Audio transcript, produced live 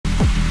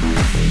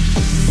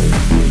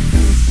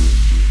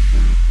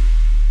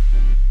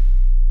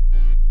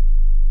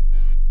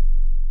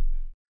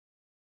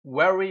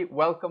Very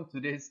welcome to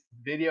this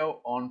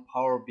video on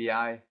Power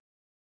BI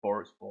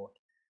for sport.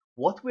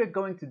 What we're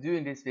going to do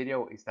in this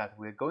video is that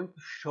we're going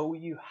to show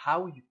you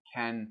how you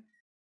can,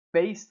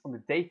 based on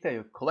the data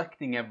you're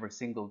collecting every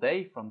single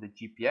day from the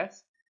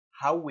GPS,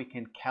 how we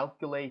can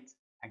calculate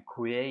and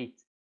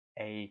create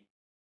a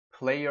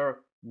player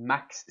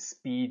max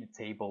speed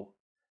table.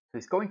 So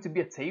it's going to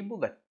be a table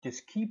that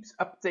just keeps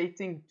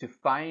updating to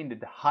find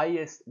the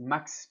highest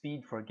max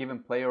speed for a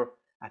given player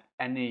at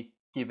any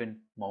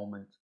given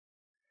moment.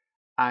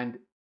 And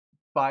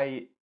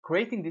by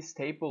creating this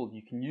table,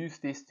 you can use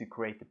this to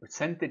create the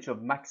percentage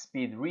of max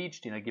speed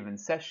reached in a given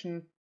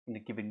session, in a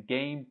given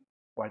game,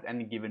 or at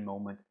any given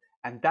moment.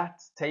 And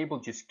that table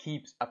just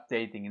keeps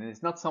updating, and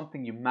it's not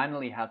something you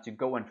manually have to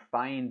go and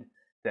find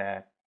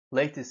the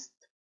latest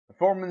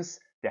performance,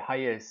 the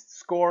highest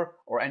score,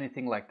 or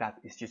anything like that.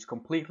 It's just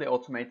completely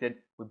automated.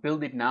 We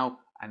build it now,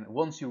 and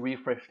once you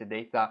refresh the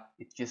data,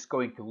 it's just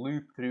going to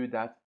loop through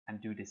that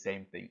and do the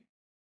same thing.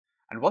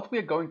 And what we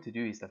are going to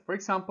do is that, for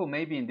example,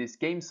 maybe in this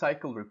game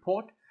cycle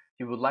report,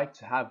 you would like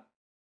to have,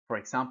 for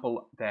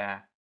example, the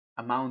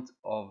amount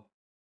of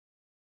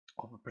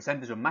a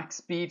percentage of max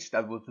speed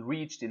that was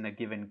reached in a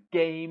given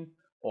game,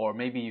 or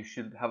maybe you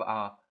should have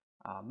a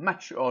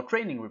match or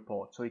training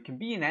report. So it can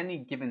be in any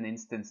given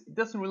instance. It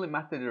doesn't really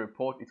matter the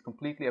report. It's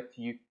completely up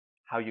to you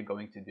how you're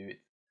going to do it.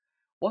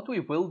 What we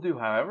will do,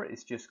 however,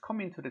 is just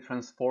come into the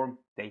transform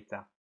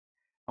data.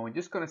 And we're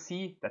just going to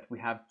see that we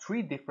have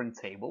three different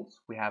tables.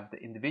 We have the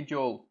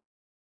individual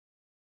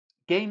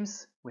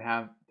games, we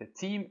have the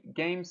team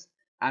games,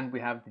 and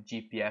we have the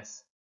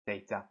GPS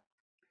data.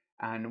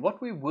 And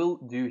what we will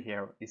do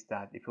here is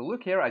that if you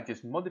look here, I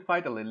just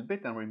modified a little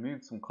bit and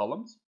removed some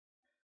columns.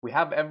 We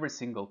have every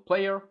single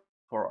player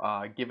for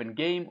a given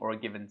game or a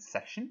given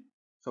session.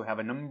 So we have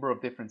a number of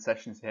different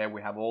sessions here.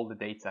 We have all the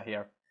data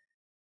here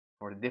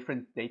for the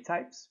different date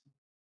types.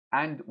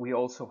 And we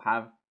also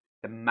have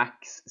the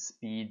max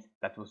speed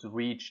that was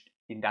reached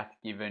in that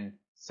given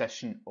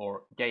session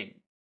or game.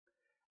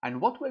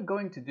 And what we're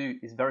going to do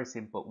is very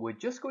simple. We're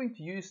just going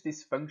to use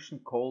this function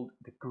called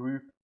the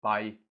group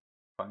by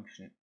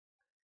function.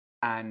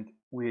 And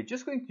we're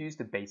just going to use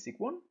the basic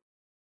one.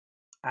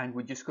 And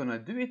we're just going to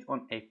do it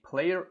on a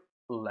player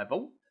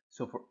level.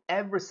 So for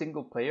every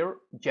single player,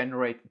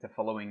 generate the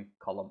following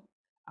column.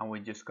 And we're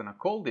just going to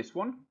call this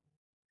one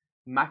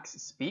max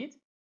speed.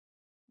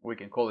 We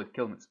can call it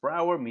kilometers per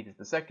hour, meters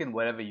per second,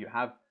 whatever you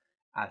have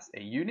as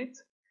a unit.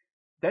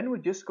 Then we're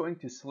just going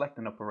to select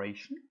an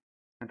operation.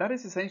 And that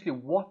is essentially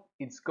what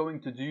it's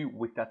going to do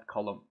with that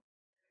column.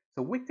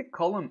 So with the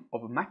column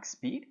of max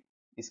speed,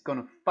 it's going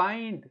to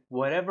find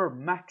whatever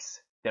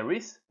max there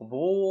is of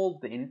all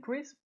the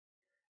entries.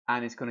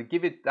 And it's going to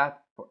give it that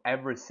for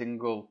every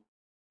single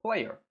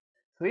player.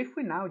 So if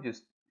we now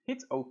just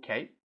hit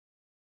OK,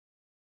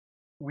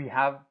 we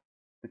have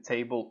the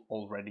table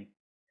already.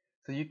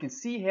 So you can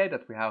see here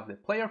that we have the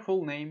player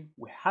full name,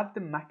 we have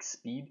the max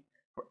speed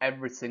for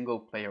every single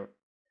player.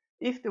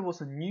 If there was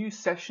a new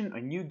session,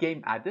 a new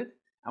game added,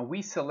 and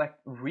we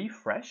select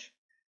refresh,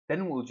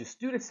 then we'll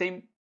just do the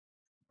same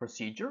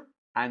procedure.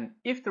 And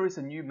if there is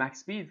a new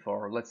max speed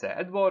for, let's say,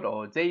 Edward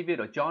or David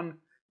or John,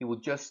 he will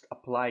just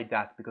apply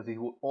that because it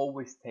will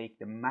always take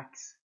the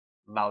max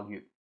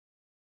value.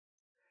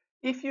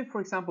 If you,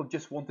 for example,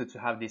 just wanted to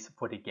have this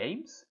for the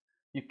games,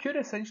 you could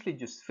essentially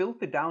just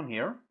filter down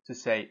here to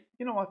say,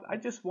 you know what, I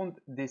just want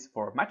this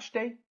for match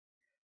day.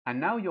 And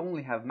now you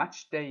only have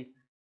match day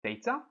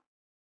data.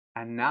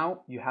 And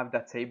now you have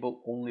that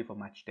table only for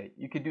match day.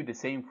 You could do the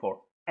same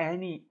for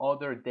any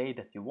other day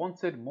that you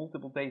wanted,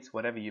 multiple days,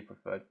 whatever you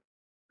preferred.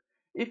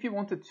 If you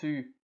wanted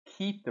to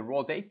keep the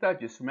raw data,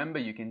 just remember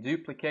you can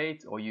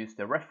duplicate or use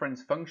the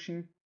reference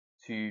function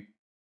to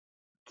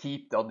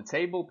keep the other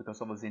table,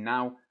 because obviously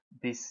now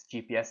this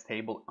GPS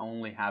table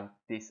only have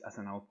this as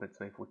an output.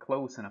 So if we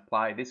close and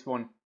apply this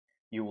one,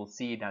 you will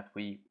see that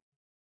we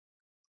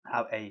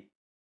have a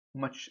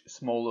much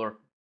smaller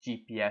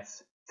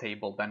GPS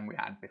table than we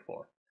had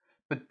before.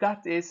 But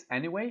that is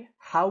anyway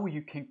how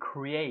you can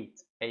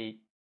create a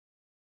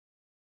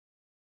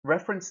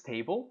reference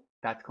table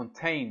that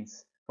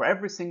contains for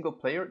every single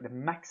player the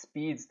max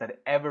speeds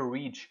that ever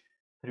reach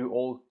through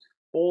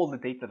all the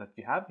data that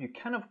you have. You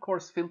can of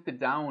course filter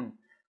down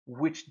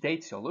which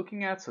dates you're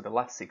looking at, so the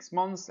last 6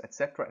 months,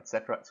 etc.,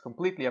 etc. It's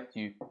completely up to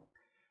you.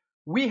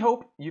 We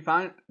hope you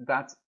found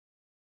that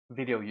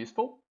video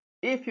useful.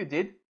 If you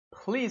did,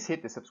 please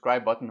hit the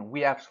subscribe button.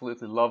 We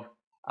absolutely love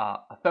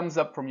a thumbs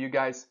up from you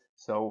guys,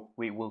 so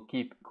we will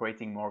keep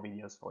creating more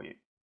videos for you.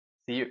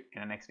 See you in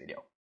the next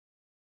video.